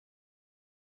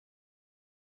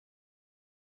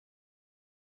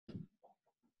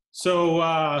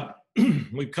So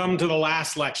we've come to the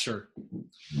last lecture,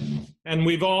 and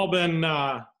we've all been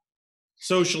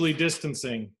socially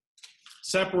distancing,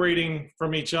 separating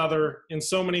from each other in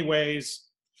so many ways,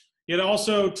 yet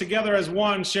also together as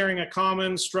one, sharing a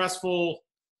common, stressful,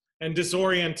 and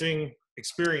disorienting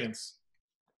experience.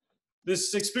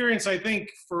 This experience, I think,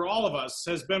 for all of us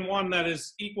has been one that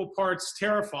is equal parts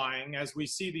terrifying as we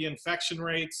see the infection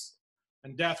rates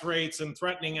and death rates and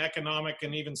threatening economic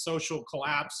and even social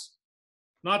collapse,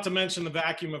 not to mention the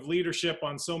vacuum of leadership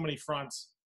on so many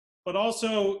fronts. But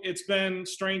also it's been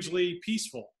strangely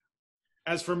peaceful,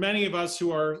 as for many of us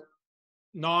who are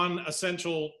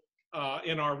non-essential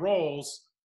in our roles,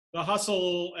 the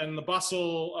hustle and the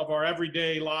bustle of our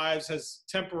everyday lives has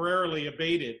temporarily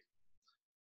abated.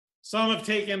 Some have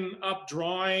taken up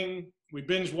drawing, we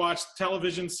binge watched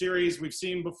television series we've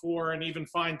seen before, and even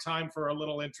find time for a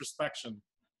little introspection.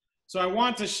 So I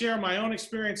want to share my own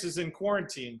experiences in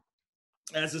quarantine.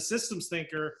 As a systems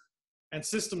thinker and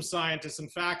systems scientist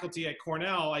and faculty at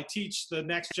Cornell, I teach the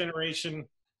next generation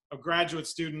of graduate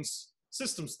students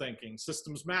systems thinking,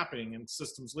 systems mapping, and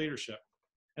systems leadership.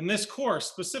 And this course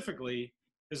specifically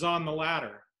is on the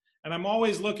latter. And I'm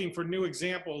always looking for new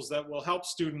examples that will help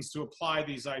students to apply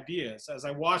these ideas as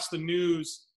I watch the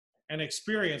news and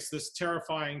experience this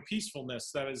terrifying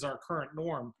peacefulness that is our current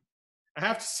norm. I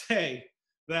have to say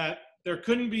that there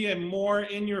couldn't be a more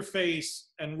in-your-face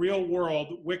and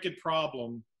real-world wicked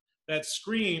problem that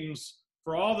screams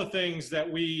for all the things that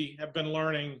we have been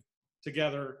learning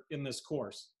together in this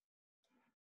course.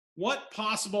 What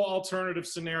possible alternative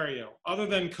scenario, other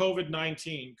than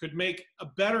COVID-19, could make a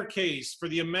better case for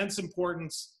the immense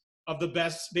importance of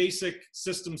the basic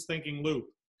systems thinking loop?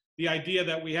 The idea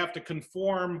that we have to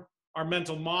conform our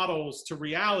mental models to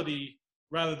reality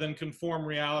rather than conform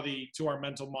reality to our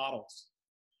mental models.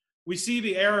 We see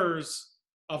the errors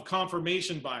of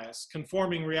confirmation bias,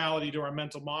 conforming reality to our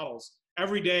mental models,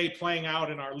 every day playing out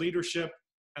in our leadership,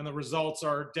 and the results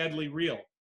are deadly real.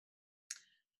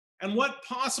 And what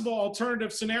possible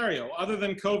alternative scenario, other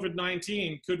than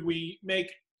COVID-19, could we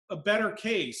make a better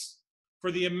case for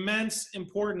the immense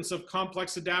importance of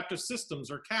complex adaptive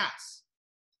systems, or CAS?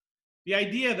 The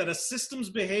idea that a system's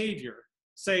behavior,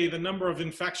 say the number of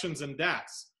infections and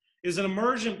deaths, is an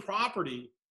emergent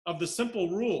property of the simple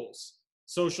rules,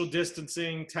 social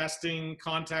distancing, testing,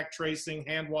 contact tracing,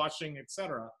 hand washing,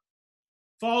 etc.,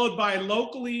 followed by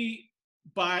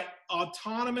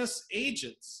autonomous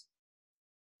agents.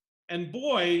 And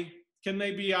boy, can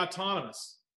they be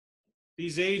autonomous.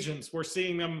 These agents, we're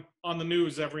seeing them on the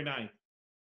news every night.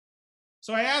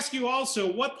 So I ask you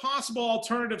also, what possible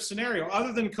alternative scenario,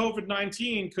 other than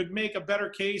COVID-19, could make a better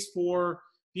case for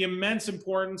the immense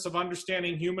importance of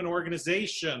understanding human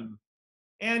organization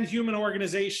and human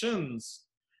organizations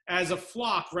as a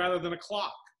flock rather than a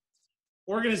clock?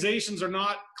 Organizations are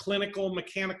not clinical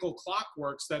mechanical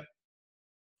clockworks that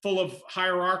full of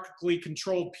hierarchically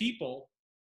controlled people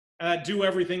do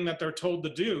everything that they're told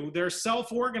to do. They're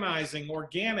self-organizing,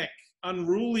 organic,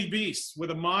 unruly beasts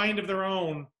with a mind of their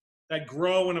own that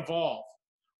grow and evolve.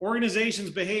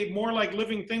 Organizations behave more like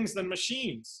living things than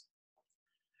machines.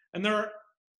 And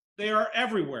they are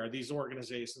everywhere, these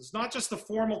organizations, not just the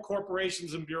formal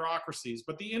corporations and bureaucracies,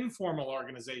 but the informal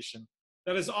organization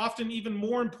that is often even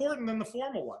more important than the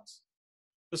formal ones.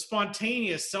 The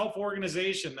spontaneous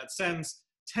self-organization that sends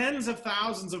tens of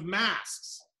thousands of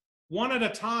masks, one at a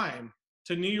time,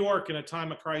 to New York in a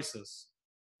time of crisis.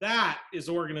 That is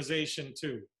organization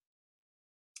too.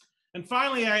 And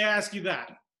finally, I ask you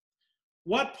that.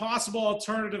 What possible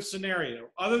alternative scenario,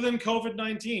 other than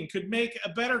COVID-19, could make a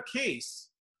better case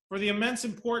for the immense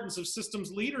importance of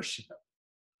systems leadership?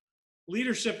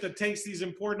 Leadership that takes these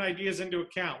important ideas into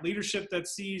account. Leadership that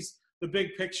sees the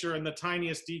big picture and the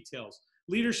tiniest details.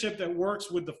 Leadership that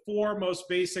works with the four most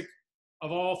basic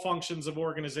of all functions of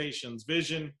organizations: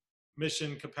 vision,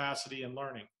 mission, capacity, and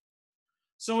learning.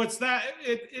 So it's that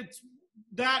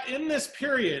in this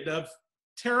period of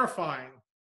terrifying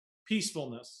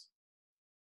peacefulness,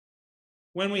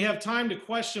 when we have time to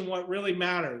question what really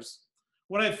matters,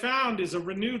 what I've found is a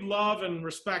renewed love and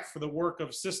respect for the work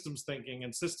of systems thinking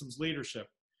and systems leadership.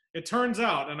 It turns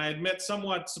out, and I admit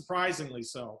somewhat surprisingly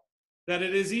so, that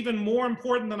it is even more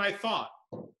important than I thought.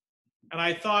 And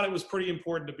I thought it was pretty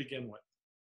important to begin with.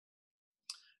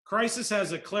 Crisis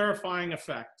has a clarifying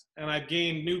effect, and I've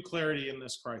gained new clarity in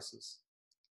this crisis.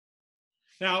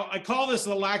 Now, I call this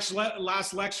the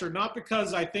last lecture, not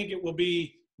because I think it will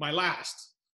be my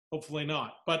last, hopefully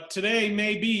not, but today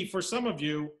may be, for some of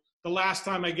you, the last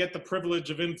time I get the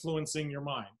privilege of influencing your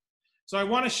mind. So I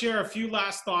want to share a few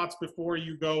last thoughts before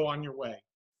you go on your way.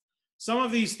 Some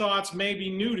of these thoughts may be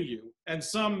new to you, and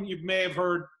some you may have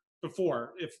heard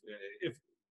before, if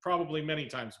probably many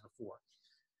times before,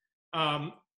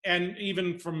 and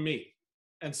even from me,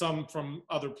 and some from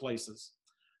other places.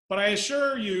 But I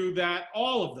assure you that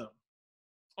all of them,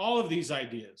 all of these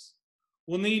ideas,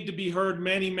 will need to be heard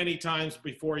many, many times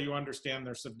before you understand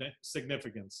their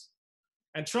significance.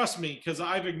 And trust me, because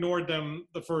I've ignored them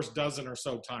the first dozen or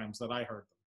so times that I heard them.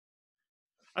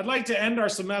 I'd like to end our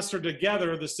semester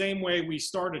together the same way we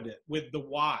started it, with the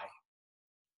why.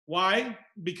 Why?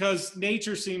 Because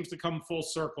nature seems to come full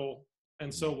circle,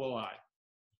 and so will I.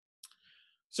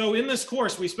 So in this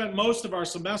course, we spent most of our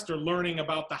semester learning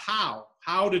about the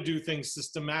how to do things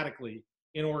systematically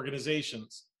in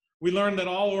organizations. We learned that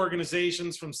all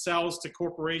organizations, from cells to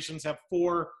corporations, have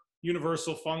 4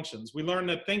 universal functions. We learned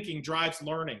that thinking drives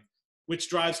learning, which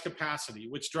drives capacity,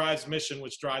 which drives mission,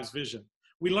 which drives vision.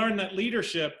 We learned that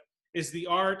leadership is the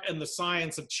art and the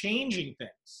science of changing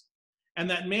things, and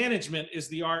that management is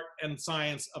the art and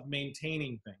science of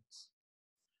maintaining things.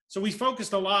 So we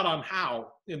focused a lot on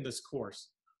how in this course,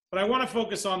 but I want to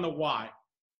focus on the why.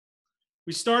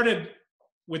 We started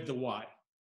with the why,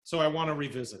 so I want to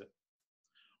revisit it.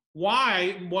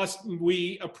 Why must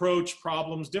we approach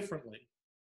problems differently?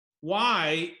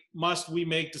 Why must we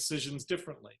make decisions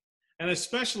differently? And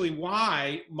especially,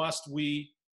 why must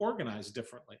we organize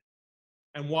differently?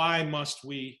 And why must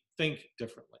we think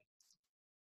differently?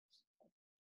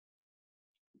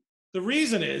 The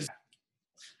reason is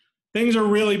things are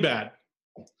really bad.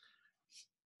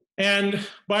 And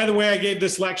by the way, I gave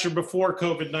this lecture before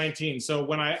COVID-19. So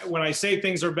when I say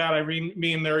things are bad, I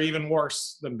mean they're even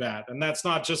worse than bad. And that's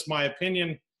not just my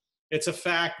opinion. It's a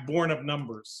fact born of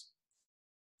numbers.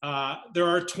 There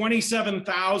are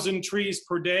 27,000 trees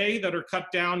per day that are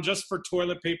cut down just for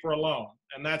toilet paper alone.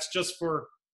 And that's just for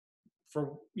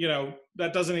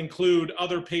that doesn't include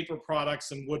other paper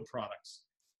products and wood products.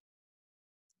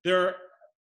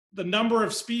 The number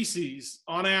of species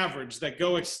on average that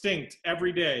go extinct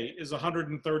every day is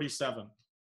 137,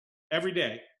 every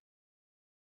day.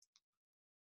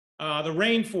 The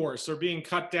rainforests are being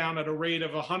cut down at a rate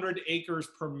of 100 acres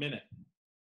per minute.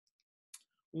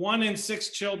 1 in 6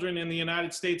 children in the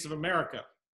United States of America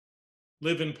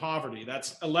live in poverty.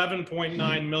 That's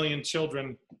 11.9 million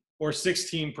children, or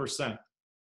 16%.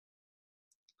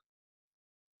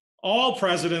 All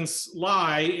presidents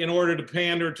lie in order to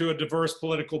pander to a diverse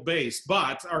political base,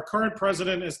 but our current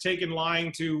president has taken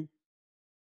lying to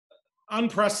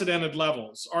unprecedented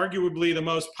levels. Arguably, the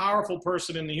most powerful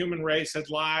person in the human race has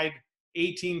lied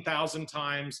 18,000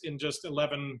 times in just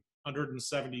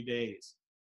 1,170 days.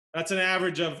 That's an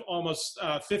average of almost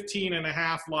 15 and a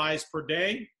half lies per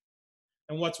day.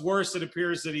 And what's worse, it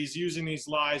appears that he's using these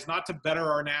lies not to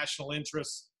better our national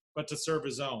interests, but to serve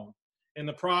his own. In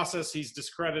the process, he's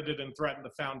discredited and threatened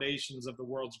the foundations of the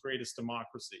world's greatest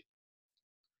democracy.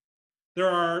 There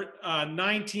are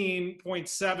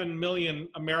 19.7 million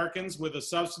Americans with a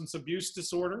substance abuse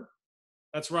disorder.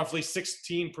 That's roughly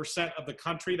 16% of the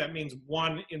country. That means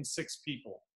 1 in 6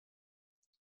 people.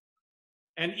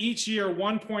 And each year,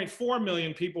 1.4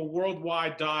 million people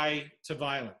worldwide die to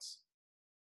violence.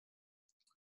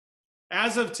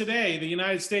 As of today, the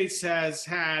United States has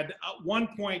had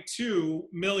 1.2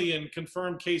 million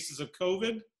confirmed cases of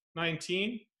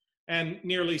COVID-19 and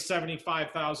nearly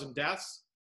 75,000 deaths.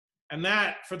 And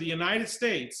that, for the United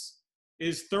States,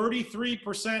 is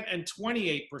 33% and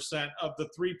 28% of the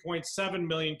 3.7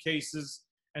 million cases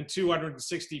and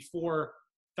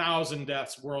 264,000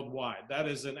 deaths worldwide. That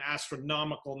is an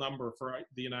astronomical number for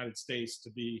the United States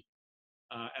to be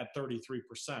at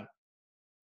 33%.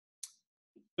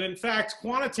 In fact,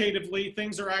 quantitatively,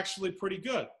 things are actually pretty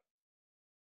good.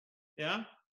 Yeah?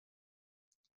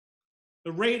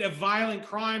 The rate of violent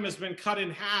crime has been cut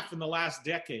in half in the last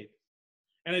decade.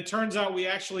 And it turns out we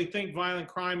actually think violent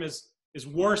crime is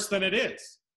worse than it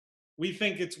is. We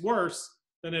think it's worse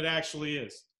than it actually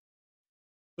is.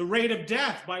 The rate of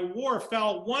death by war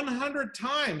fell 100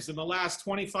 times in the last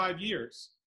 25 years.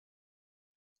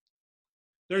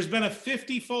 There's been a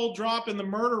 50-fold drop in the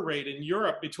murder rate in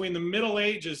Europe between the Middle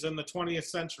Ages and the 20th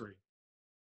century.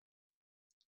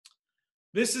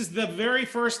 This is the very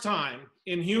first time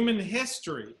in human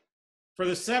history, for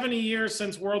the 70 years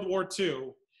since World War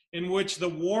II, in which the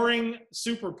warring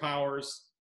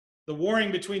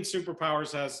between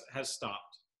superpowers has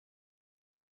stopped.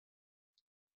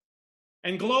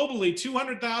 And globally,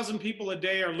 200,000 people a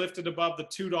day are lifted above the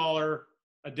 $2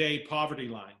 a day poverty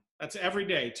line. That's every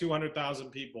day,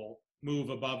 200,000 people move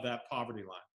above that poverty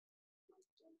line.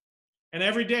 And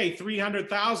every day,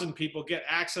 300,000 people get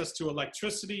access to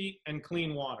electricity and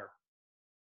clean water.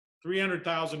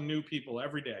 300,000 new people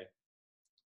every day.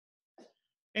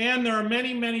 And there are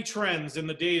many, many trends in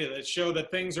the data that show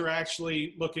that things are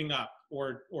actually looking up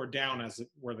or down, as it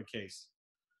were the case.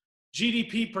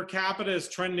 GDP per capita is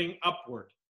trending upward.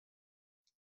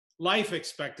 Life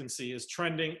expectancy is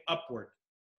trending upward.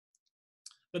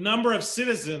 The number of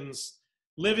citizens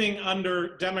living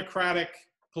under democratic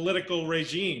political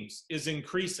regimes is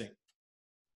increasing.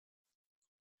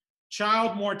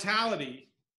 Child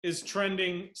mortality is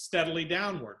trending steadily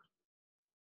downward.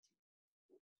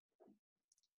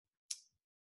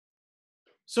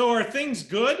 So are things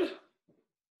good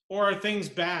or are things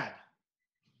bad?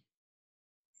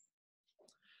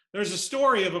 There's a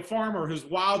story of a farmer whose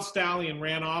wild stallion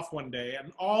ran off one day,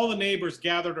 and all the neighbors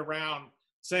gathered around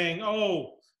saying,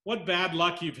 "Oh, what bad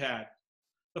luck you've had."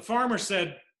 The farmer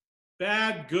said,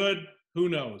 "Bad, good, who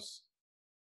knows?"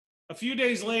 A few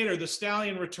days later, the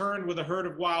stallion returned with a herd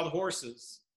of wild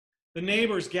horses. The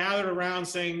neighbors gathered around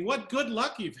saying, "What good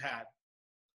luck you've had."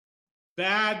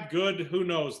 "Bad, good, who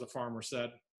knows?" the farmer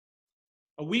said.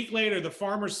 A week later, the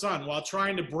farmer's son, while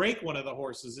trying to break one of the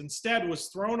horses, instead was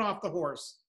thrown off the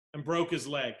horse and broke his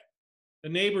leg. The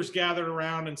neighbors gathered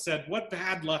around and said, "What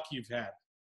bad luck you've had."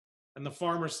 And the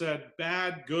farmer said,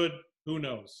 "Bad, good, who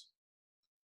knows?"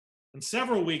 And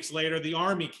several weeks later, the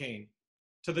army came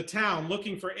to the town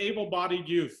looking for able-bodied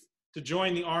youth to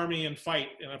join the army and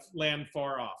fight in a land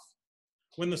far off.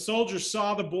 When the soldiers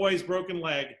saw the boy's broken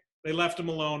leg, they left him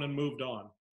alone and moved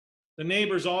on. The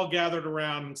neighbors all gathered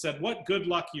around and said, "What good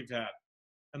luck you've had."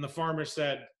 And the farmer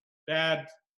said, "Bad,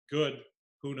 good,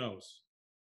 who knows?"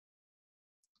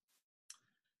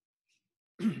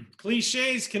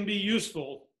 Cliches can be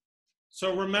useful,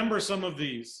 so remember some of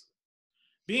these.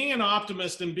 Being an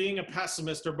optimist and being a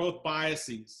pessimist are both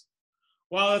biases.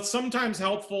 While it's sometimes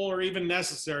helpful or even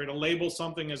necessary to label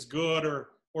something as good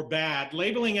or bad,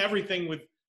 labeling everything with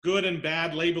good and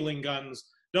bad labeling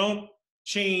guns don't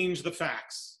change the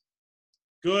facts.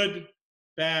 Good,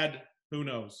 bad, who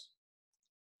knows?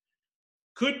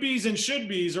 Could be's and should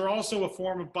be's are also a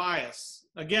form of bias.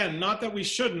 Again, not that we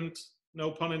shouldn't, no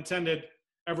pun intended,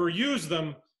 ever use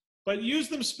them, but use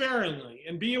them sparingly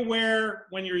and be aware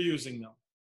when you're using them.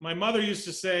 My mother used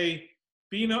to say,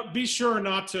 be sure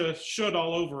not to should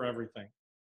all over everything.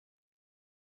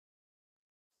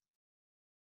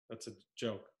 That's a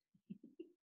joke.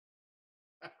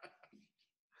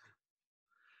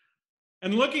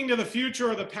 And looking to the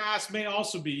future or the past may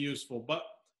also be useful, but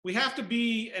we have to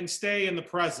be and stay in the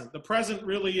present. The present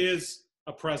really is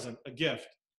a present, a gift.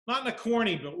 Not in a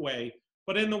corny way,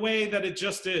 but in the way that it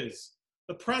just is.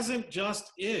 The present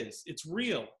just is. It's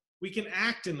real. We can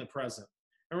act in the present.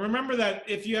 And remember that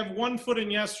if you have 1 foot in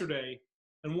yesterday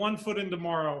and 1 foot in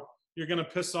tomorrow, you're going to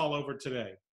piss all over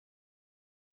today.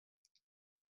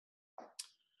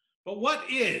 But what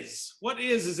is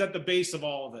at the base of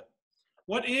all of it.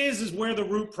 What is where the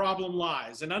root problem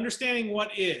lies. And understanding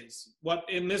what is, what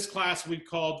in this class we've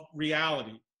called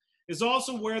reality, is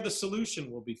also where the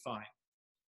solution will be found.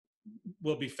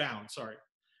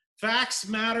 Facts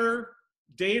matter,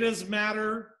 datas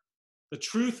matter, the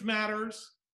truth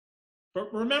matters.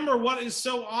 But remember what is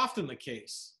so often the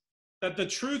case, that the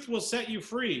truth will set you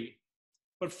free,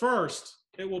 but first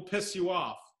it will piss you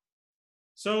off.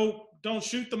 So don't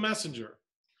shoot the messenger.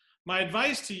 My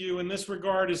advice to you in this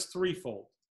regard is threefold.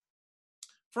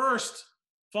 First,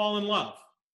 fall in love.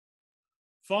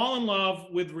 Fall in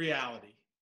love with reality.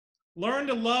 Learn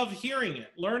to love hearing it.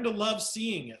 Learn to love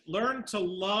seeing it. Learn to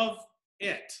love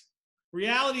it.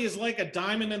 Reality is like a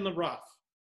diamond in the rough,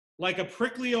 like a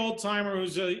prickly old timer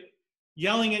who's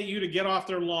yelling at you to get off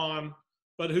their lawn,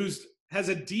 but has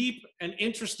a deep and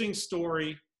interesting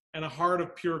story and a heart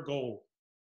of pure gold.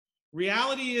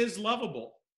 Reality is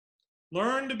lovable.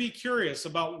 Learn to be curious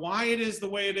about why it is the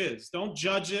way it is. Don't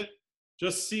judge it,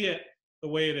 just see it the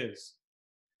way it is.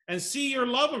 And see your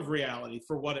love of reality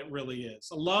for what it really is,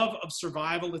 a love of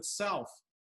survival itself,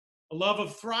 a love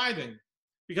of thriving,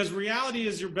 because reality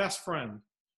is your best friend,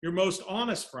 your most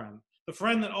honest friend, the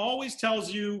friend that always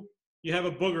tells you you have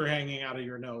a booger hanging out of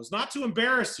your nose, not to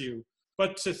embarrass you,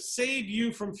 but to save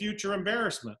you from future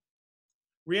embarrassment.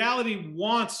 Reality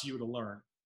wants you to learn.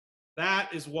 That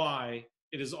is why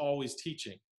it is always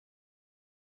teaching.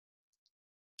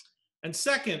 And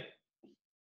second,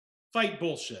 fight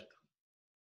bullshit.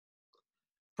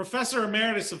 Professor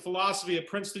Emeritus of Philosophy at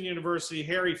Princeton University,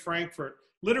 Harry Frankfurt,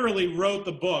 literally wrote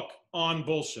the book on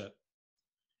bullshit.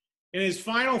 In his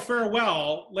final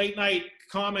farewell, late-night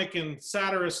comic and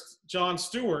satirist Jon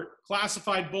Stewart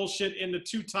classified bullshit into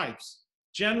 2 types: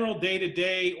 general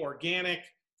day-to-day, organic,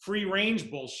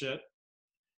 free-range bullshit,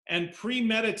 and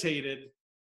premeditated,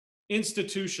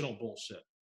 institutional bullshit.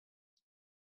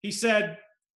 He said,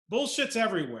 bullshit's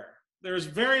everywhere. there's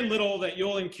very little that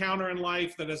you'll encounter in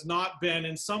life that has not been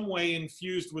in some way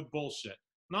infused with bullshit.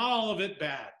 Not all of it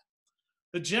bad.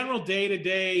 The general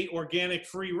day-to-day organic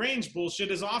free-range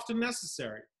bullshit is often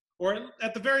necessary, or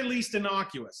at the very least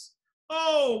innocuous.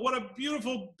 Oh, what a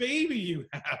beautiful baby you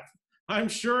have. I'm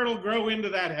sure it'll grow into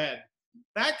that head.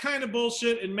 That kind of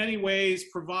bullshit in many ways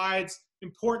provides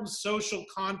important social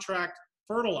contract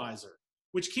fertilizer,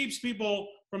 which keeps people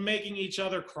from making each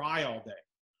other cry all day.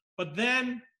 But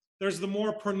then there's the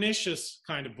more pernicious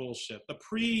kind of bullshit, the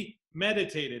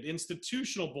premeditated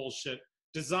institutional bullshit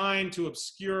designed to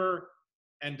obscure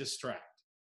and distract.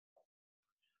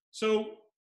 So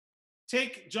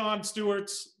take Jon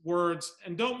Stewart's words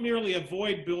and don't merely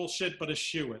avoid bullshit, but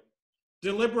eschew it.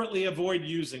 Deliberately avoid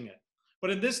using it. But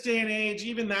in this day and age,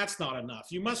 even that's not enough.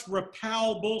 You must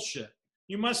repel bullshit.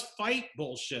 You must fight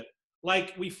bullshit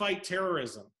like we fight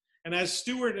terrorism. And as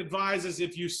Stewart advises,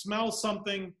 if you smell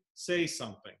something, say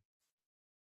something.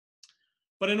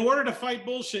 But in order to fight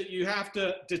bullshit, you have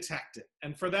to detect it.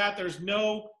 And for that, there's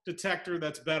no detector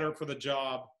that's better for the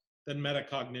job than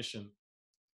metacognition.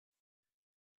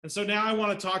 And so now I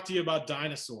want to talk to you about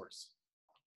dinosaurs.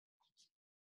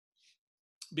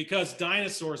 Because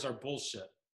dinosaurs are bullshit.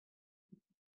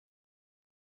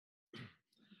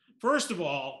 First of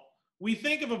all, we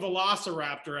think of a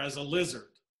velociraptor as a lizard.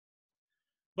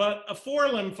 But a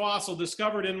four-limb fossil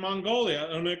discovered in Mongolia,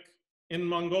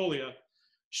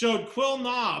 showed quill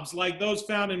knobs like those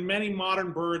found in many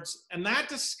modern birds, and that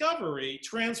discovery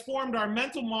transformed our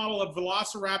mental model of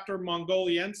Velociraptor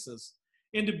mongoliensis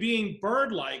into being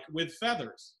bird-like with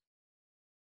feathers.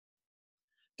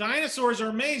 Dinosaurs are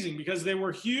amazing because they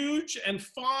were huge and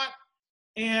fought,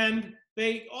 and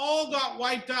they all got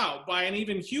wiped out by an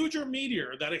even huger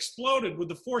meteor that exploded with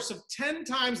the force of 10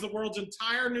 times the world's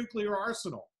entire nuclear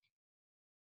arsenal.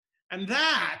 And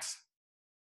that,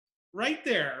 right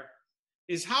there,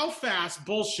 is how fast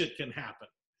bullshit can happen.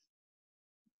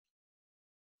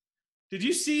 Did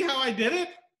you see how I did it?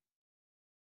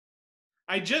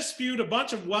 I just spewed a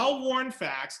bunch of well-worn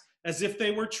facts as if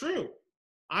they were true.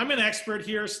 I'm an expert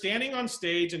here standing on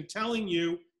stage and telling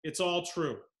you it's all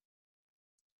true.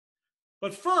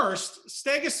 But first,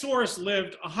 Stegosaurus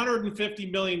lived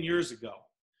 150 million years ago,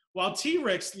 while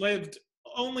T-Rex lived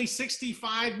only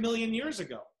 65 million years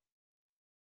ago.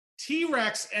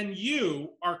 T-Rex and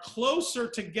you are closer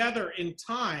together in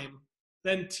time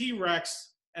than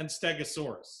T-Rex and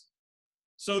Stegosaurus.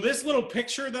 So this little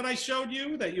picture that I showed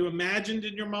you, that you imagined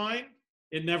in your mind,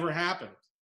 it never happened.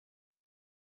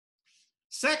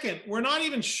 Second, we're not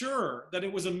even sure that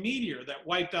it was a meteor that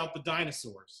wiped out the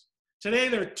dinosaurs. Today,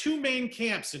 there are two main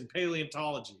camps in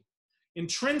paleontology: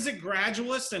 intrinsic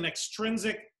gradualists and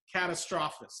extrinsic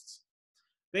catastrophists.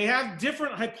 They have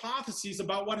different hypotheses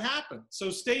about what happened, so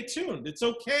stay tuned. It's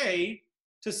okay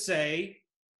to say,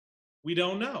 we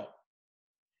don't know.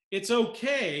 It's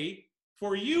okay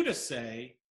for you to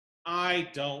say, I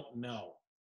don't know.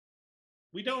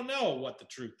 We don't know what the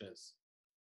truth is.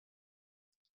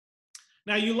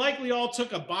 Now, you likely all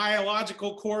took a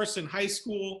biological course in high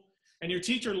school, and your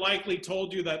teacher likely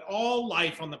told you that all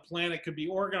life on the planet could be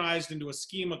organized into a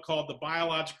schema called the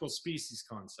biological species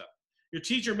concept. Your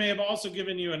teacher may have also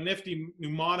given you a nifty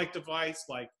mnemonic device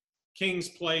like Kings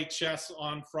play chess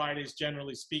on Fridays,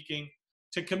 generally speaking,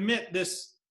 to commit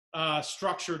this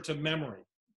structure to memory.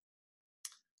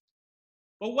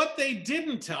 But what they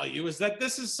didn't tell you is that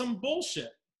this is some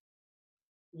bullshit.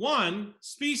 One,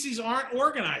 species aren't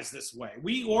organized this way.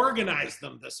 We organize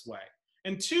them this way.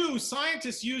 And two,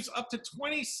 scientists use up to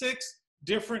 26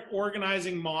 different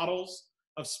organizing models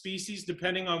of species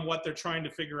depending on what they're trying to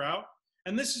figure out.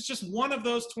 And this is just one of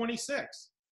those 26.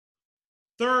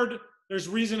 Third, there's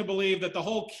reason to believe that the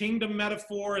whole kingdom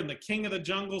metaphor and the king of the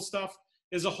jungle stuff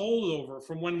is a holdover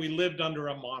from when we lived under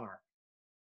a monarch.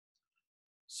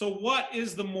 So what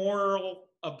is the moral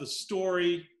of the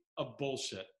story of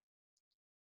bullshit?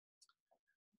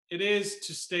 It is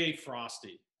to stay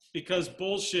frosty, because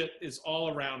bullshit is all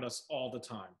around us all the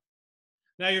time.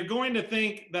 Now you're going to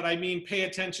think that I mean pay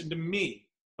attention to me,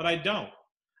 but I don't.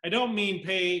 I don't mean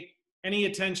pay any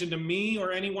attention to me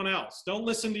or anyone else. Don't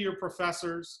listen to your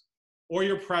professors or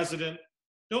your president.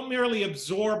 Don't merely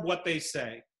absorb what they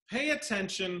say. Pay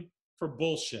attention for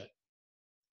bullshit.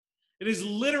 It is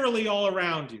literally all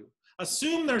around you.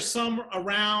 Assume there's some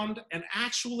around and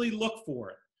actually look for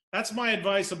it. That's my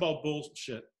advice about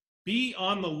bullshit. Be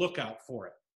on the lookout for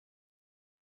it.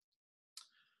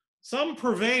 Some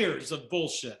purveyors of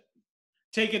bullshit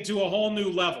take it to a whole new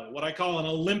level, what I call an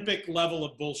Olympic level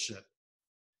of bullshit.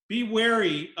 Be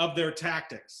wary of their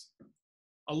tactics.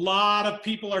 A lot of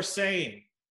people are saying,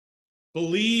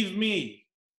 believe me.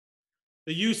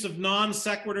 the use of non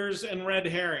sequiturs and red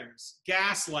herrings,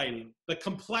 gaslighting, the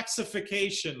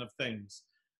complexification of things,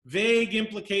 vague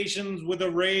implications with a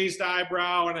raised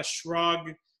eyebrow and a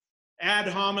shrug, ad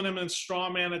hominem and straw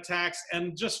man attacks,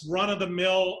 and just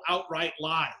run-of-the-mill outright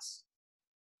lies.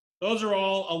 Those are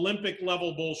all Olympic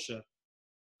level bullshit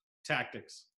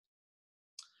tactics.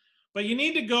 But you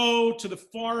need to go to the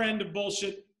far end of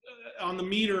bullshit, on the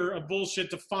meter of bullshit,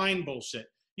 to find bullshit.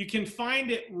 You can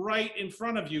find it right in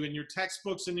front of you in your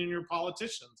textbooks and in your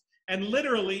politicians, and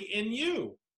literally in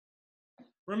you.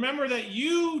 Remember that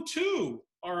you too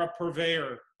are a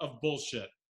purveyor of bullshit.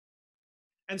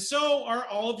 And so are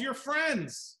all of your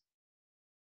friends.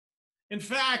 In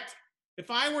fact,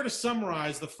 if I were to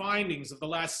summarize the findings of the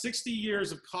last 60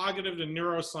 years of cognitive and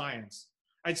neuroscience,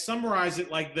 I'd summarize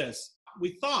it like this.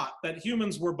 We thought that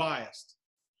humans were biased,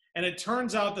 and it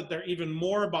turns out that they're even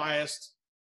more biased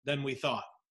than we thought.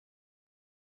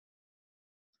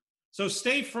 So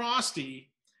stay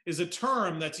frosty is a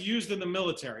term that's used in the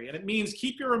military, and it means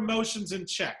keep your emotions in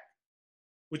check,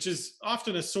 which is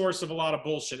often a source of a lot of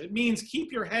bullshit. It means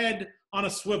keep your head on a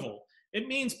swivel. It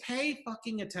means pay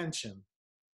fucking attention.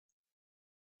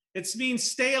 It means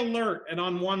stay alert and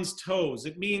on one's toes.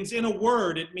 It means, in a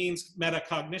word, it means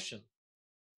metacognition.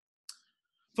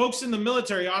 Folks in the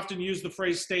military often use the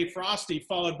phrase stay frosty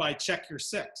followed by check your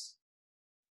six.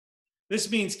 This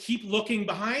means keep looking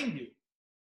behind you,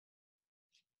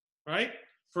 right?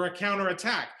 For a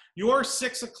counterattack. Your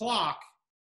 6 o'clock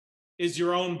is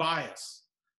your own bias.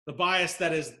 The bias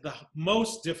that is the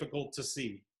most difficult to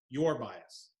see, your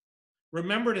bias.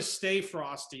 Remember to stay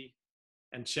frosty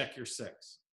and check your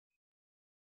six.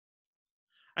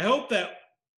 I hope that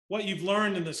what you've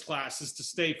learned in this class is to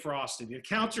stay frosty, to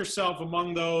count yourself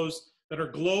among those that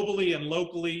are globally and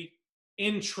locally,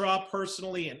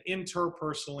 intrapersonally and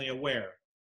interpersonally aware.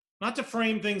 Not to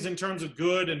frame things in terms of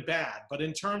good and bad, but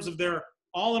in terms of their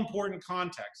all-important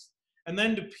context. And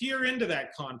then to peer into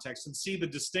that context and see the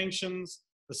distinctions,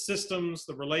 the systems,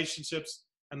 the relationships,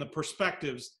 and the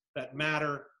perspectives that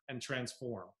matter and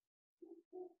transform.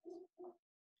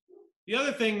 The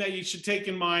other thing that you should take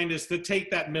in mind is to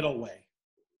take that middle way.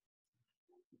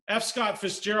 F. Scott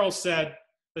Fitzgerald said,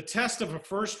 the test of a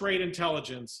first-rate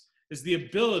intelligence is the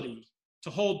ability to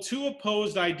hold two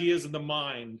opposed ideas in the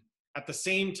mind at the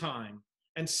same time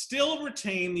and still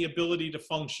retain the ability to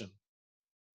function.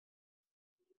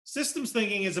 Systems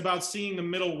thinking is about seeing the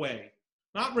middle way,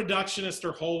 not reductionist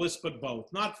or holist, but both.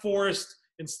 Not forest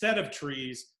instead of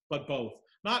trees, but both.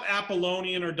 Not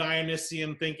Apollonian or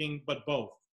Dionysian thinking, but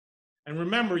both. And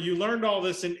remember, you learned all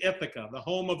this in Ithaca, the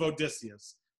home of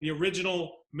Odysseus, the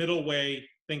original middle way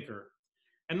thinker.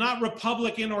 And not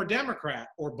Republican or Democrat,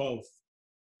 or both.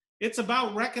 It's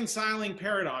about reconciling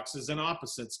paradoxes and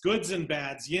opposites, goods and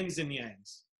bads, yins and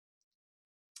yangs.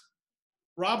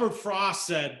 Robert Frost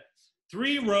said,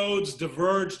 3 roads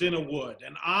diverged in a wood,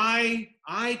 and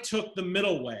I took the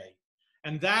middle way,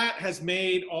 and that has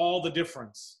made all the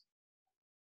difference.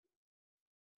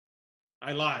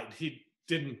 I lied. He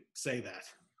didn't say that.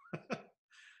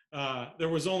 There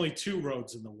was only 2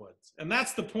 roads in the woods. And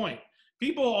that's the point.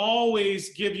 People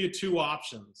always give you 2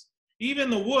 options. Even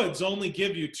the woods only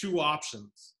give you 2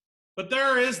 options. But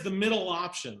there is the middle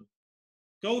option.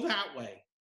 Go that way.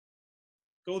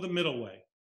 Go the middle way.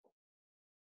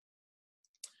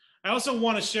 I also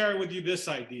want to share with you this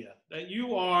idea that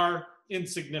you are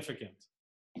insignificant.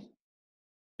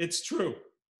 It's true.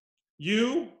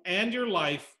 You and your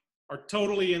life are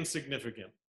totally insignificant.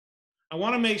 I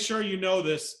want to make sure you know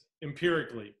this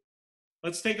empirically.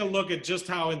 Let's take a look at just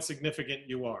how insignificant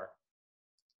you are.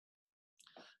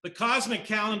 The cosmic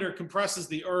calendar compresses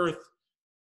the Earth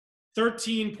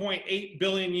 13.8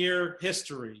 billion year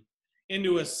history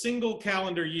into a single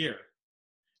calendar year.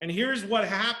 And here's what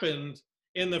happened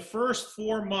in the first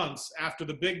 4 months after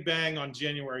the Big Bang on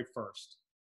January 1st.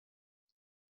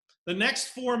 The next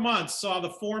 4 months saw the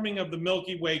forming of the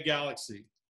Milky Way galaxy.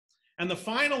 And the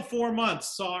final 4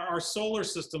 months saw our solar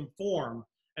system form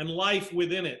and life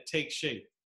within it take shape.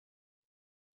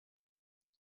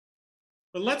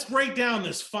 But let's break down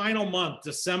this final month,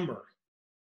 December,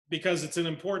 because it's an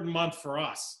important month for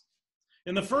us.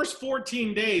 In the first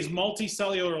 14 days,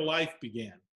 multicellular life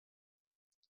began.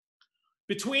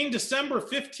 Between December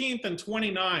 15th and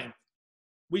 29th,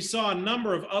 we saw a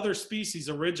number of other species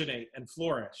originate and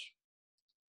flourish.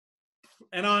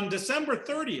 And on December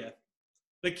 30th,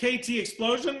 the KT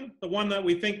explosion, the one that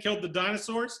we think killed the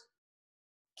dinosaurs,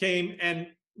 came and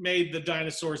made the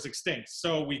dinosaurs extinct.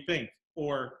 So we think,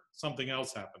 or something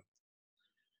else happened.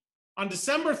 On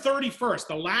December 31st,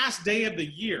 the last day of the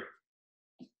year,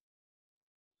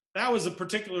 that was a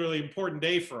particularly important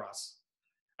day for us.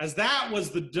 as that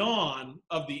was the dawn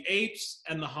of the apes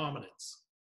and the hominids.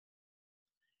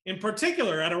 In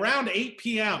particular, at around 8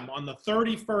 p.m. on the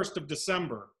 31st of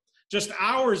December, just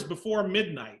hours before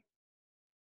midnight,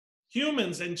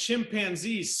 humans and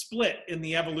chimpanzees split in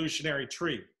the evolutionary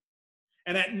tree.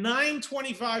 And at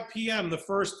 9:25 p.m., the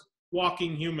first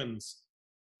walking humans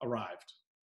arrived.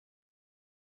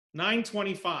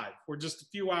 9:25, we're just a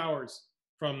few hours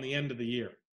from the end of the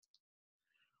year.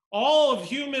 All of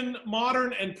human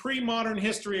modern and pre-modern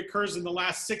history occurs in the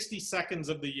last 60 seconds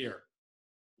of the year.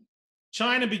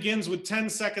 China begins with 10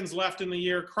 seconds left in the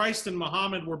year. Christ and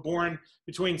Muhammad were born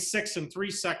between 6 and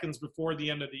 3 seconds before the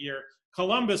end of the year.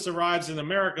 Columbus arrives in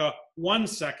America 1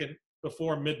 second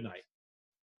before midnight.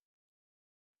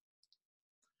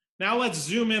 Now let's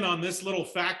zoom in on this little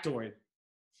factoid.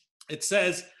 It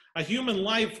says, a human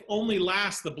life only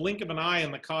lasts the blink of an eye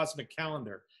in the cosmic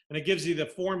calendar. And it gives you the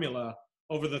formula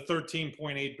over the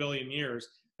 13.8 billion years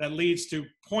that leads to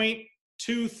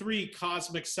 0.23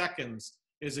 cosmic seconds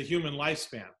is a human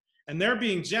lifespan. And they're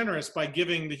being generous by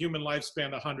giving the human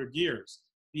lifespan 100 years.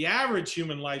 The average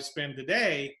human lifespan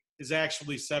today is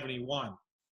actually 71.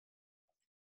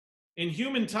 In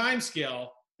human timescale,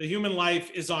 the human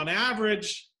life is on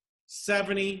average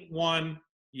 71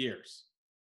 years.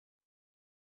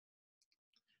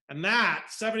 And that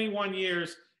 71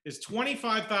 years is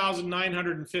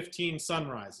 25,915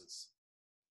 sunrises.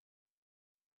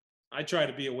 I try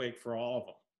to be awake for all of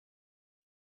them.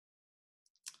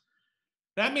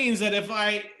 That means that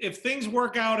if things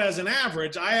work out as an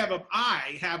average, I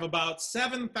have about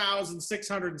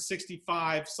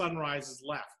 7,665 sunrises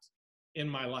left in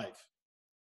my life.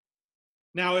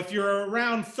 Now, if you're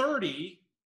around 30,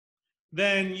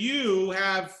 then you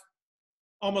have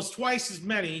almost twice as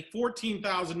many,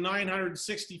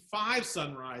 14,965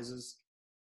 sunrises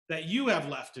that you have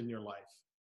left in your life.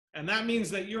 And that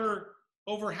means that you're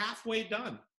over halfway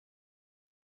done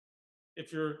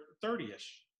if you're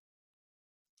 30-ish.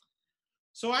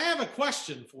 So I have a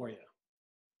question for you.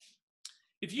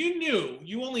 If you knew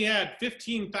you only had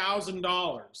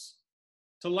 $15,000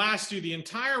 to last you the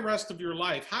entire rest of your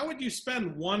life, how would you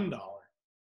spend $1?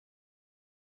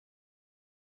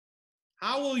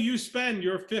 How will you spend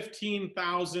your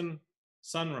 15,000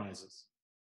 sunrises?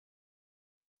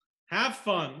 Have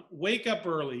fun, wake up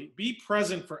early, be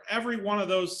present for every one of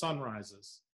those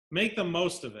sunrises. Make the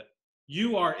most of it.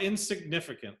 You are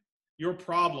insignificant. Your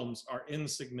problems are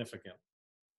insignificant.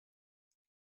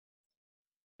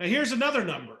 Now here's another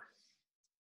number.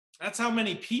 That's how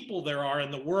many people there are in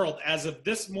the world as of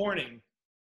this morning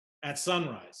at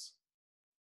sunrise.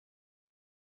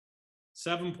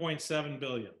 7.7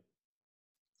 billion.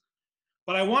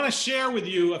 But I want to share with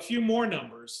you a few more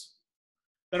numbers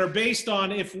that are based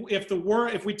on if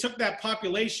we took that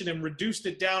population and reduced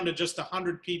it down to just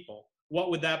 100 people, what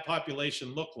would that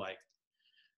population look like?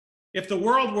 If the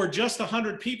world were just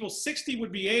 100 people, 60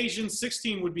 would be Asian,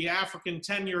 16 would be African,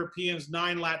 10 Europeans,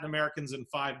 9 Latin Americans, and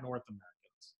 5 North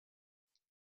Americans.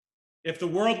 If the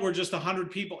world were just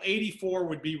 100 people, 84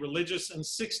 would be religious and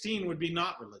 16 would be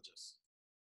not religious.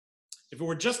 If it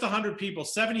were just 100 people,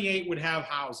 78 would have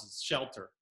houses,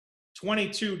 shelter.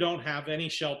 22 don't have any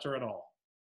shelter at all.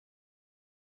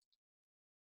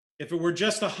 If it were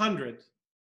just 100,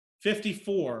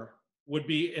 54 would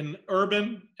be in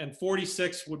urban and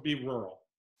 46 would be rural.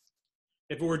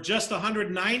 If it were just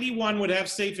 191 would have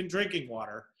safe and drinking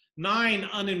water, 9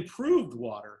 unimproved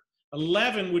water,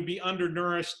 11 would be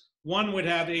undernourished, 1 would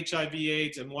have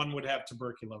HIV/AIDS, and 1 would have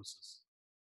tuberculosis.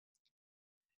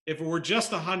 If it were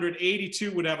just 100,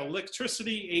 82 would have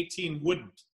electricity, 18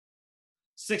 wouldn't.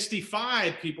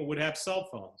 65 people would have cell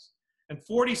phones, and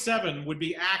 47 would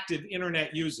be active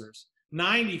internet users,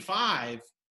 95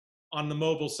 on the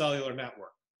mobile cellular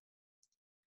network.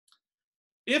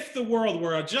 If the world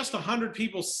were just 100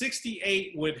 people,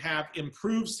 68 would have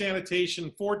improved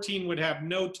sanitation, 14 would have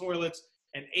no toilets,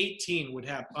 and 18 would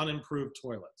have unimproved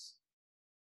toilets.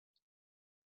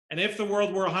 And if the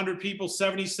world were 100 people,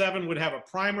 77 would have a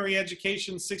primary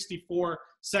education, 64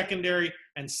 secondary,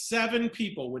 and 7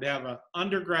 people would have an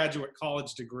undergraduate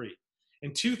college degree.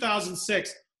 In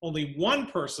 2006, only 1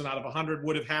 person out of 100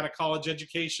 would have had a college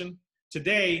education.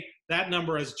 Today, that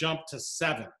number has jumped to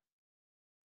 7.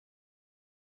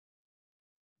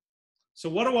 So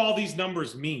what do all these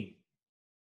numbers mean?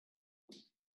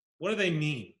 What do they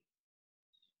mean?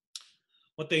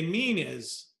 What they mean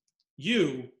is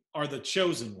you are the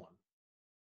chosen one.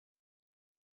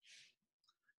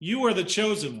 You are the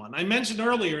chosen one. I mentioned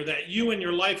earlier that you and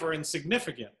your life are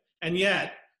insignificant, and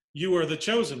yet you are the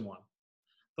chosen one.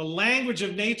 The language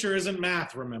of nature isn't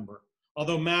math, remember,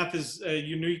 although math is a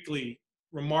uniquely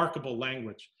remarkable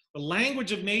language. The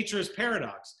language of nature is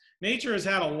paradox. Nature has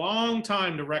had a long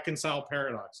time to reconcile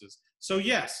paradoxes. So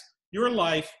yes, your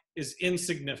life is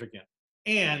insignificant,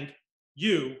 and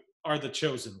you are the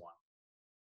chosen one.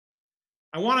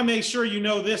 I want to make sure you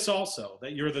know this also,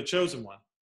 that you're the chosen one.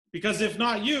 Because if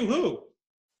not you, who?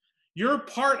 You're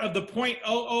part of the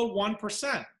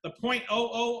 0.001%, the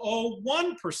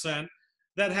 0.0001%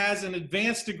 that has an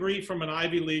advanced degree from an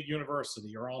Ivy League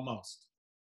university, or almost.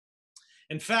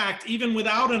 In fact, even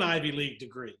without an Ivy League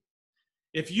degree,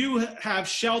 if you have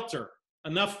shelter,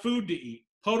 enough food to eat,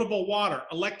 potable water,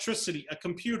 electricity, a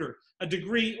computer, a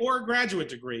degree, or a graduate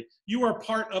degree, you are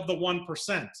part of the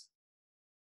 1%.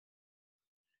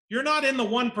 You're not in the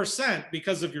 1%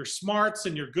 because of your smarts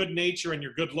and your good nature and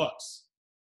your good looks.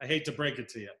 I hate to break it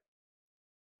to you.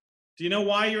 Do you know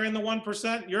why you're in the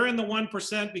 1%? You're in the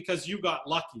 1% because you got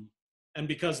lucky and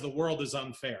because the world is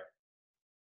unfair.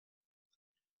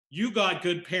 You got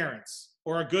good parents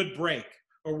or a good break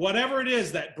or whatever it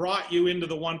is that brought you into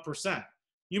the 1%.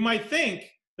 You might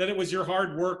think that it was your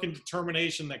hard work and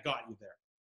determination that got you there.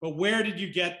 But where did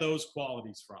you get those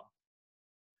qualities from?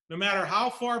 No matter how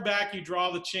far back you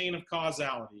draw the chain of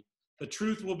causality, the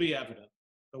truth will be evident.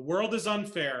 The world is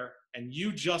unfair, and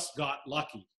you just got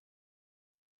lucky.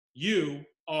 You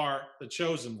are the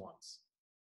chosen ones.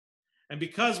 And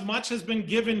because much has been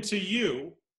given to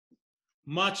you,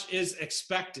 much is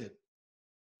expected.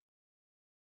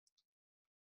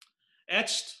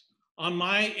 Etched on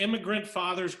my immigrant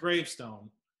father's gravestone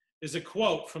is a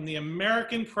quote from the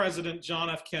American President John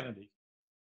F. Kennedy.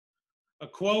 A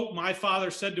quote my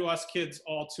father said to us kids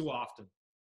all too often.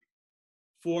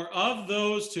 For of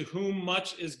those to whom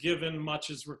much is given, much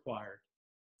is required.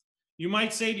 You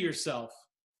might say to yourself,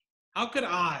 how could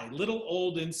I, little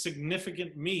old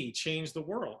insignificant me, change the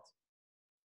world?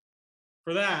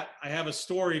 For that, I have a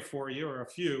story for you, or a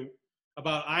few,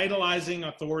 about idolizing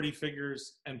authority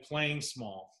figures and playing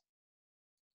small.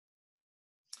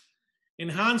 In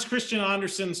Hans Christian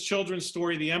Andersen's children's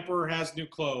story, The Emperor Has New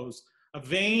Clothes, a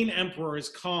vain emperor is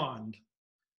conned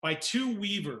by two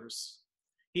weavers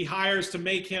he hires to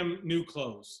make him new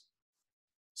clothes.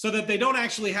 So that they don't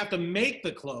actually have to make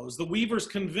the clothes, the weavers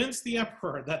convince the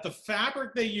emperor that the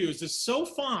fabric they use is so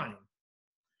fine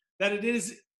that it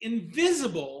is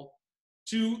invisible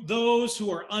to those who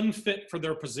are unfit for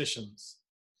their positions.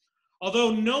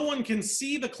 Although no one can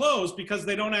see the clothes because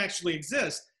they don't actually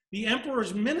exist, the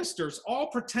emperor's ministers all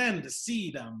pretend to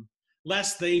see them,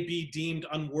 lest they be deemed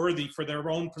unworthy for their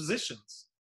own positions.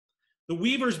 The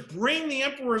weavers bring the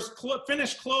emperor's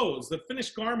finished clothes, the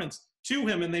finished garments, to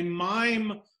him, and they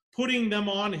mime putting them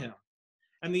on him.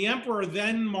 And the emperor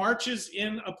then marches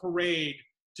in a parade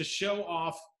to show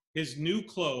off his new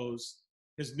clothes,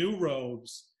 his new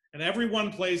robes, and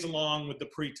everyone plays along with the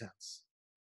pretense.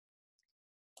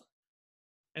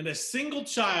 And a single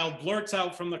child blurts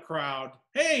out from the crowd,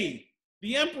 "Hey,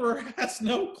 the emperor has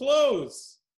no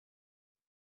clothes."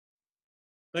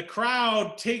 The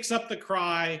crowd takes up the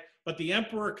cry, but the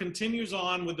emperor continues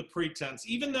on with the pretense,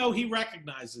 even though he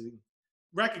recognizes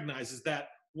that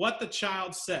what the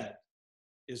child said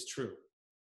is true.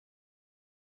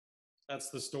 That's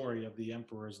the story of the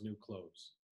emperor's new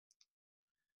clothes.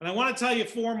 And I want to tell you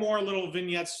 4 more little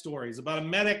vignette stories about a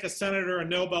medic, a senator, a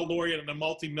Nobel laureate, and a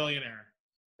multimillionaire.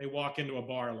 They walk into a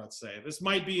bar, let's say. This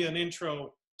might be an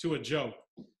intro to a joke,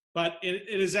 but it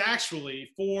is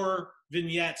actually 4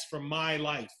 vignettes from my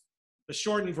life, the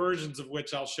shortened versions of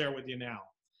which I'll share with you now.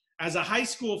 As a high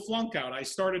school flunkout, I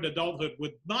started adulthood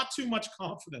with not too much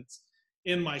confidence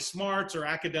in my smarts or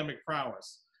academic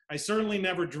prowess. I certainly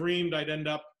never dreamed I'd end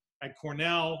up at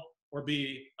Cornell or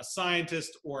be a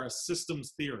scientist or a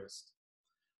systems theorist.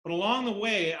 But along the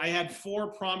way, I had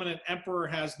 4 prominent emperor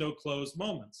has no clothes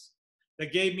moments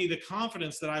that gave me the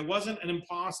confidence that I wasn't an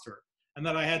imposter and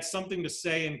that I had something to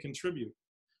say and contribute.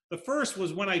 The first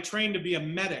was when I trained to be a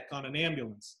medic on an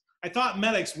ambulance. I thought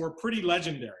medics were pretty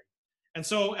legendary. And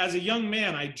so as a young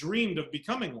man, I dreamed of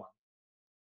becoming one.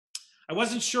 I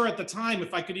wasn't sure at the time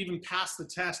if I could even pass the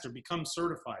test or become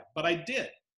certified, but I did.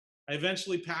 I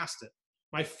eventually passed it.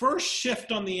 My first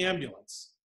shift on the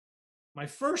ambulance,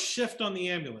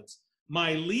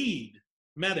 my lead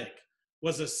medic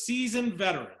was a seasoned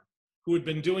veteran who had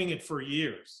been doing it for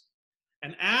years.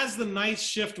 And as the night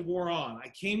shift wore on, I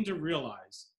came to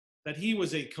realize that he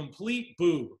was a complete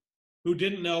boob who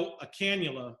didn't know a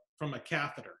cannula from a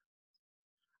catheter.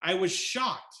 I was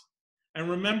shocked and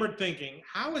remembered thinking,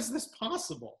 how is this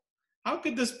possible? How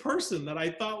could this person that I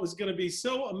thought was going to be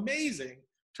so amazing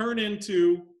turn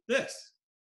into this?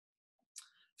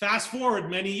 Fast forward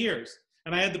many years,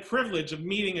 and I had the privilege of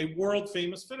meeting a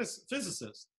world-famous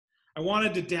physicist. I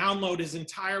wanted to download his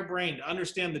entire brain to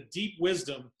understand the deep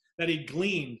wisdom that he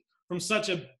gleaned from such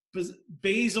a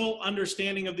basal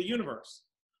understanding of the universe.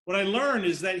 What I learned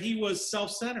is that he was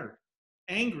self-centered,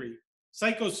 angry,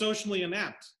 psychosocially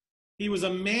inept. He was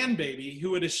a man baby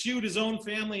who had eschewed his own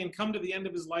family and come to the end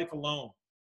of his life alone.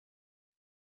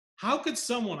 How could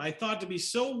someone I thought to be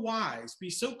so wise be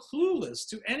so clueless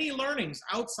to any learnings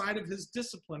outside of his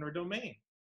discipline or domain?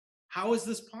 How is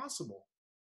this possible?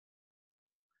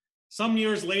 Some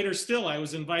years later still, I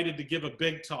was invited to give a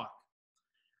big talk.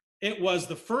 It was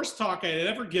the first talk I had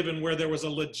ever given where there was a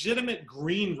legitimate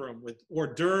green room with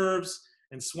hors d'oeuvres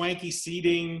and swanky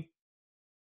seating.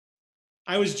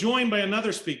 I was joined by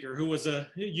another speaker who was a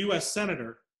US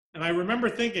Senator, and I remember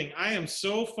thinking, I am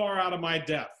so far out of my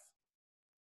depth.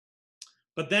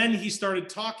 But then he started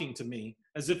talking to me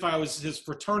as if I was his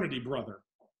fraternity brother.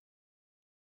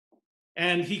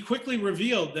 And he quickly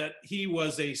revealed that he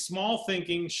was a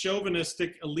small-thinking,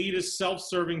 chauvinistic, elitist,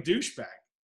 self-serving douchebag.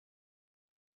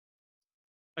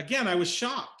 Again, I was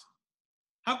shocked.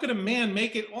 How could a man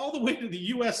make it all the way to the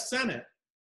US Senate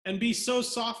and be so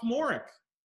sophomoric?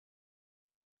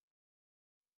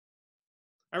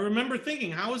 I remember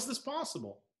thinking, how is this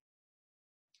possible?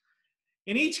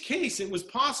 In each case, it was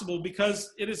possible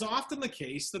because it is often the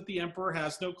case that the emperor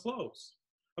has no clothes.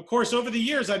 Of course, over the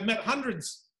years, I've met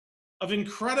hundreds of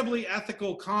incredibly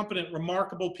ethical, competent,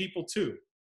 remarkable people too.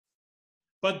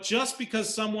 But just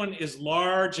because someone is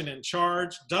large and in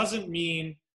charge doesn't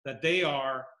mean that they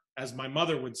are, as my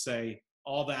mother would say,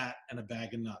 all that and a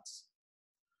bag of nuts.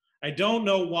 I don't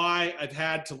know why I've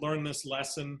had to learn this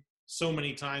lesson so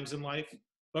many times in life,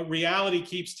 but reality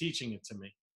keeps teaching it to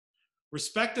me.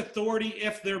 Respect authority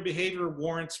if their behavior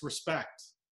warrants respect.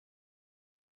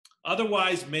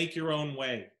 Otherwise, make your own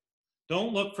way.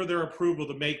 Don't look for their approval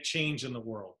to make change in the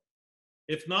world.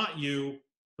 If not you,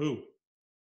 who?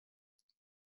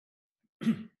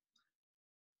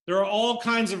 There are all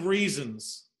kinds of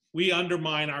reasons we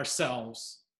undermine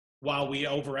ourselves while we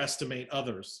overestimate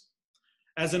others.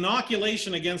 As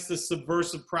inoculation against this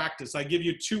subversive practice, I give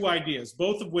you two ideas,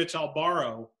 both of which I'll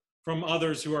borrow from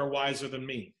others who are wiser than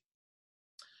me.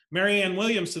 Marianne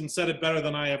Williamson said it better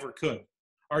than I ever could.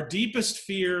 Our deepest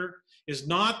fear is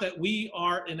not that we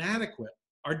are inadequate.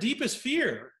 Our deepest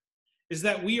fear is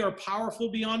that we are powerful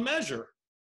beyond measure.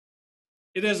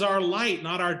 It is our light,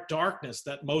 not our darkness,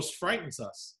 that most frightens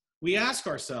us. We ask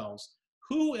ourselves,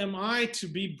 who am I to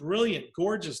be brilliant,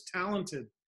 gorgeous, talented,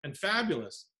 and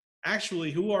fabulous?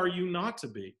 Actually, who are you not to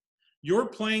be? Your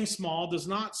playing small does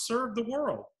not serve the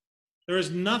world. There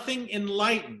is nothing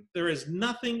enlightened. There is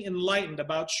nothing enlightened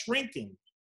about shrinking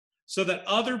so that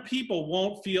other people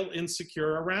won't feel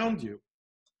insecure around you.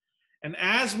 And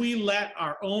as we let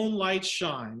our own light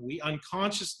shine, we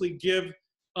unconsciously give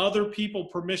other people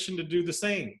permission to do the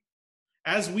same.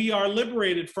 As we are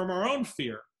liberated from our own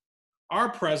fear, our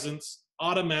presence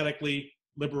automatically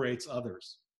liberates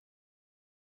others.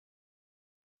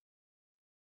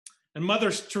 And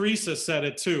Mother Teresa said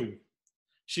it too.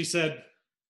 She said,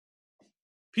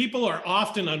 people are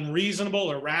often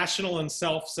unreasonable, irrational, and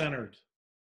self-centered.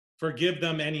 Forgive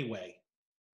them anyway.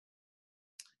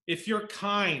 If you're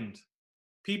kind,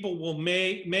 people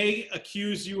may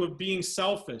accuse you of being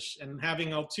selfish and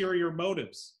having ulterior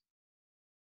motives.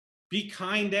 Be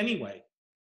kind anyway.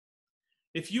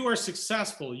 If you are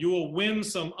successful, you will win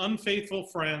some unfaithful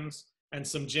friends and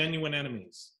some genuine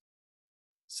enemies.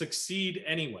 Succeed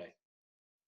anyway.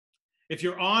 If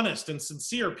you're honest and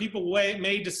sincere, people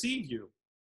may deceive you,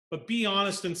 but be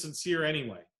honest and sincere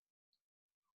anyway.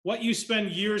 What you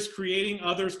spend years creating,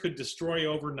 others could destroy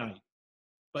overnight,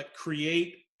 but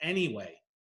create anyway.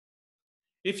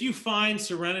 If you find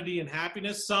serenity and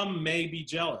happiness, some may be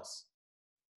jealous.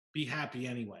 Be happy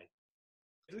anyway.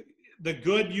 The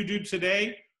good you do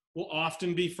today will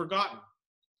often be forgotten.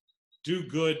 Do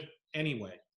good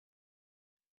anyway.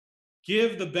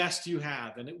 Give the best you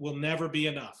have, and it will never be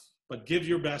enough, but give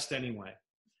your best anyway.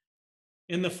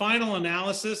 In the final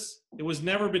analysis, it was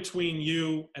never between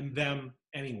you and them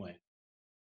anyway.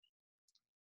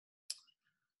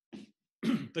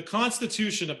 The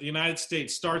Constitution of the United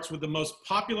States starts with the most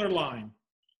popular line,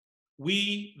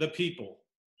 "We the people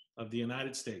of the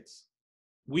United States."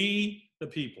 We the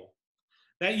people.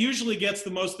 That usually gets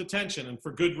the most attention, and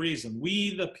for good reason.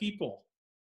 We the people.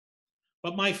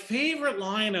 But my favorite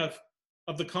line of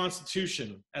the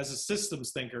Constitution as a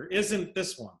systems thinker isn't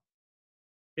this one.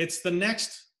 It's the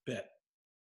next bit.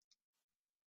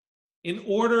 In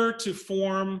order to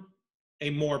form a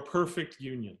more perfect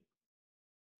union.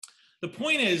 The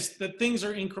point is that things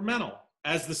are incremental,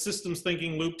 as the systems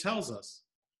thinking loop tells us.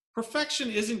 Perfection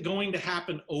isn't going to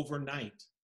happen overnight.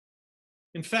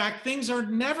 In fact, things are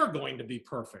never going to be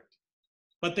perfect,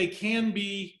 but they can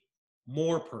be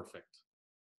more perfect.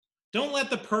 Don't let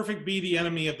the perfect be the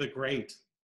enemy of the great.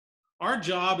 Our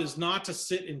job is not to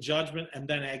sit in judgment and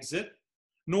then exit,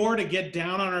 nor to get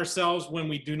down on ourselves when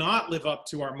we do not live up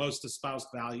to our most espoused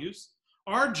values.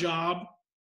 Our job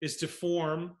is to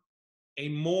form a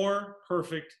more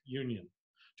perfect union,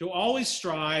 to always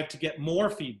strive to get more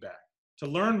feedback, to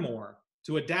learn more,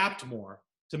 to adapt more,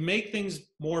 to make things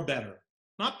more better.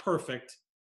 Not perfect,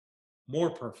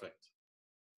 more perfect.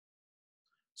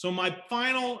 So my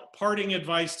final parting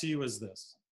advice to you is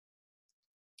this.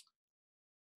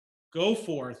 Go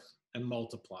forth and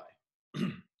multiply.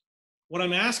 What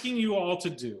I'm asking you all to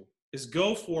do is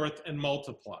go forth and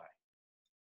multiply.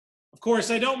 Of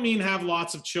course, I don't mean have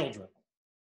lots of children,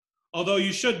 although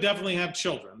you should definitely have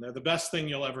children. They're the best thing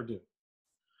you'll ever do.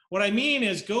 What I mean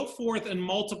is go forth and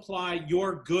multiply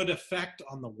your good effect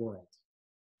on the world.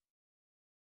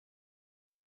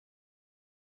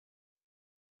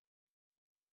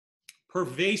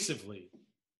 Pervasively,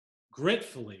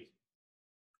 gritfully,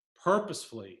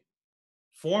 purposefully,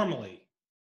 formally,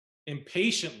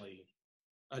 impatiently,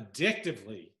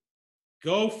 addictively,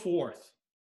 go forth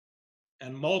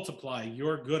and multiply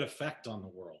your good effect on the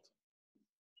world.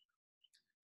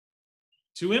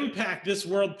 To impact this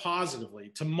world positively,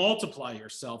 to multiply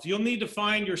yourself, you'll need to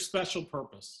find your special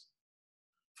purpose.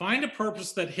 Find a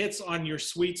purpose that hits on your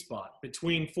sweet spot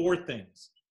between four things: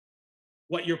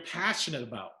 what you're passionate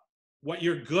about, what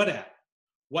you're good at,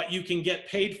 what you can get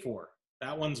paid for.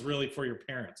 That one's really for your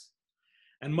parents.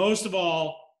 And most of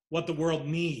all, what the world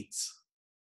needs.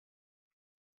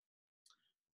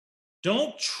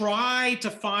 Don't try to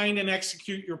find and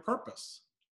execute your purpose.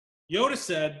 Yoda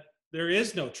said, there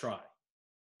is no try.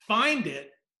 Find it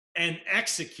and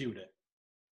execute it.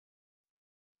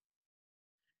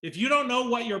 If you don't know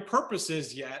what your purpose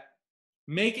is yet,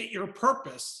 make it your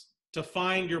purpose to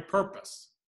find your purpose.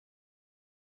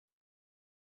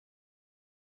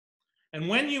 And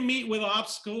when you meet with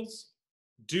obstacles,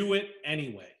 do it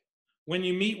anyway. When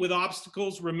you meet with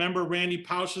obstacles, remember Randy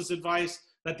Pausch's advice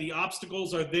that the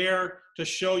obstacles are there to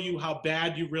show you how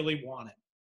bad you really want it.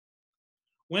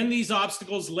 When these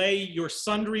obstacles lay your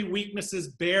sundry weaknesses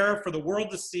bare for the world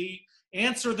to see,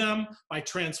 answer them by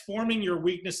transforming your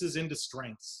weaknesses into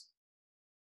strengths.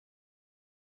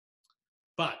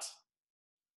 But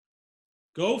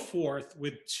go forth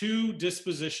with two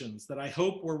dispositions that I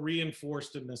hope were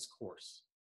reinforced in this course.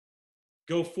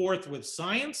 Go forth with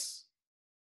science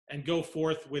and go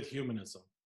forth with humanism.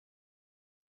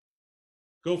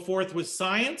 Go forth with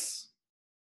science,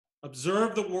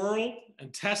 observe the world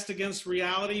and test against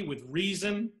reality with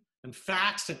reason and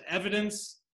facts and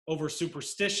evidence over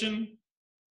superstition,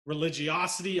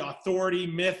 religiosity, authority,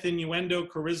 myth, innuendo,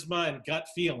 charisma, and gut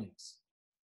feelings.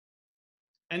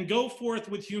 And go forth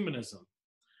with humanism,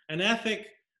 an ethic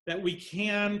that we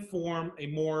can form a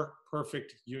more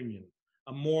perfect union,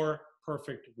 a more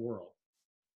perfect world.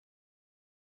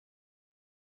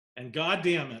 And God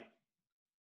damn it,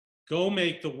 go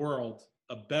make the world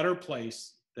a better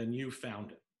place than you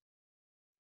found it.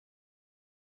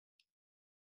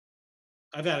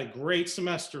 I've had a great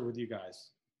semester with you guys,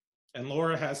 and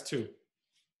Laura has too.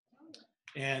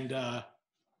 And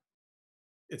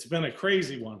it's been a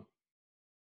crazy one,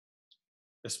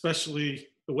 especially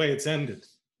the way it's ended.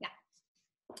 Yeah.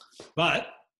 But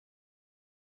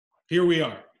here we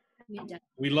are.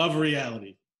 We love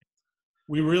reality.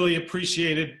 We really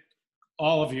appreciated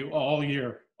all of you all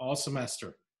year, all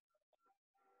semester.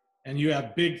 And you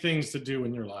have big things to do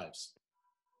in your lives.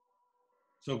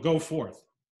 So go forth.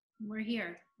 We're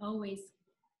here, always.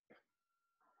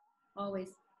 Always.